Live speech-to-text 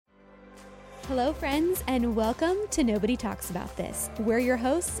Hello, friends, and welcome to Nobody Talks About This. We're your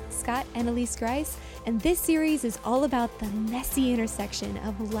hosts, Scott and Elise Grice, and this series is all about the messy intersection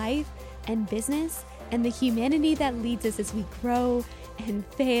of life and business and the humanity that leads us as we grow and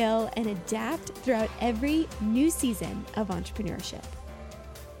fail and adapt throughout every new season of entrepreneurship.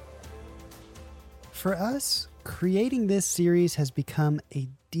 For us, creating this series has become a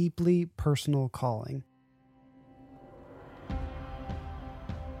deeply personal calling.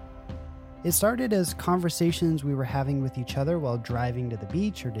 It started as conversations we were having with each other while driving to the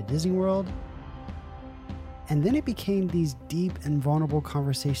beach or to Disney World. And then it became these deep and vulnerable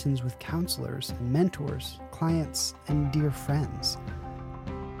conversations with counselors and mentors, clients, and dear friends.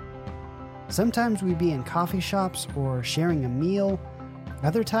 Sometimes we'd be in coffee shops or sharing a meal.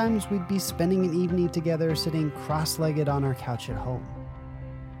 Other times we'd be spending an evening together sitting cross-legged on our couch at home.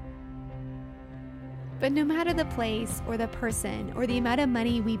 But no matter the place or the person or the amount of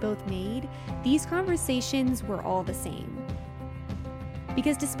money we both made, these conversations were all the same.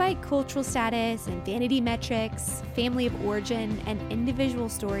 Because despite cultural status and vanity metrics, family of origin, and individual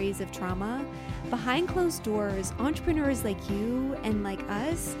stories of trauma, behind closed doors, entrepreneurs like you and like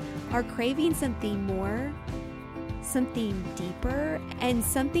us are craving something more, something deeper, and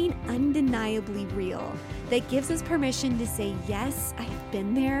something undeniably real that gives us permission to say, yes, I've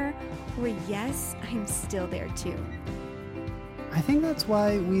been there, or yes, I'm still there too. I think that's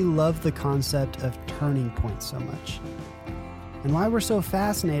why we love the concept of turning points so much, and why we're so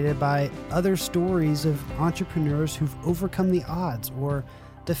fascinated by other stories of entrepreneurs who've overcome the odds or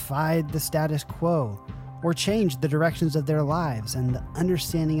defied the status quo or changed the directions of their lives and the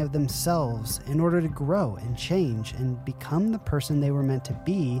understanding of themselves in order to grow and change and become the person they were meant to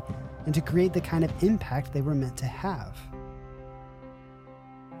be and to create the kind of impact they were meant to have.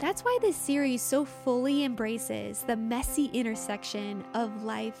 That's why this series so fully embraces the messy intersection of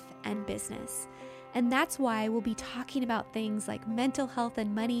life and business. And that's why we'll be talking about things like mental health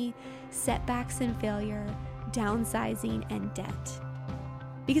and money, setbacks and failure, downsizing and debt.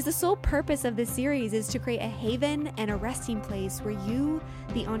 Because the sole purpose of this series is to create a haven and a resting place where you,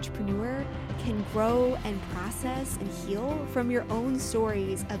 the entrepreneur, can grow and process and heal from your own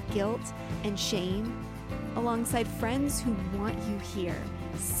stories of guilt and shame, alongside friends who want you here,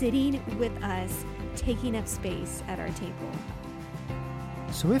 sitting with us, taking up space at our table.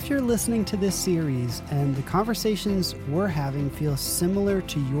 So if you're listening to this series and the conversations we're having feel similar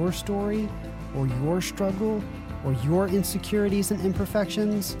to your story or your struggle or your insecurities and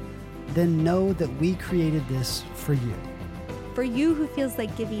imperfections, then know that we created this for you. For you who feels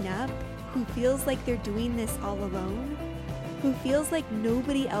like giving up, who feels like they're doing this all alone, who feels like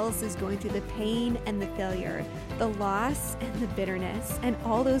nobody else is going through the pain and the failure, the loss and the bitterness, and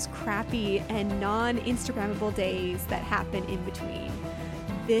all those crappy and non-Instagrammable days that happen in between.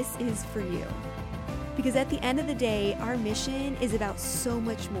 This is for you. Because at the end of the day, our mission is about so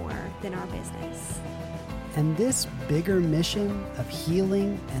much more than our business. And this bigger mission of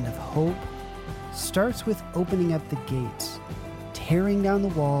healing and of hope starts with opening up the gates, tearing down the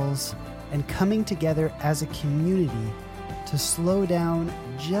walls, and coming together as a community to slow down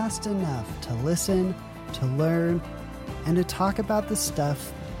just enough to listen, to learn, and to talk about the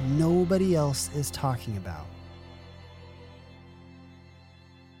stuff nobody else is talking about.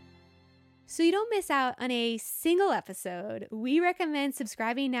 So you don't miss out on a single episode, we recommend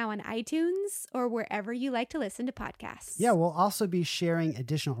subscribing now on iTunes or wherever you like to listen to podcasts. Yeah, we'll also be sharing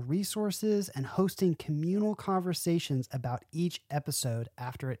additional resources and hosting communal conversations about each episode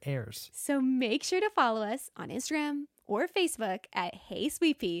after it airs. So make sure to follow us on Instagram or Facebook at Hey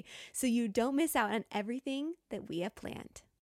Sweet Pea so you don't miss out on everything that we have planned.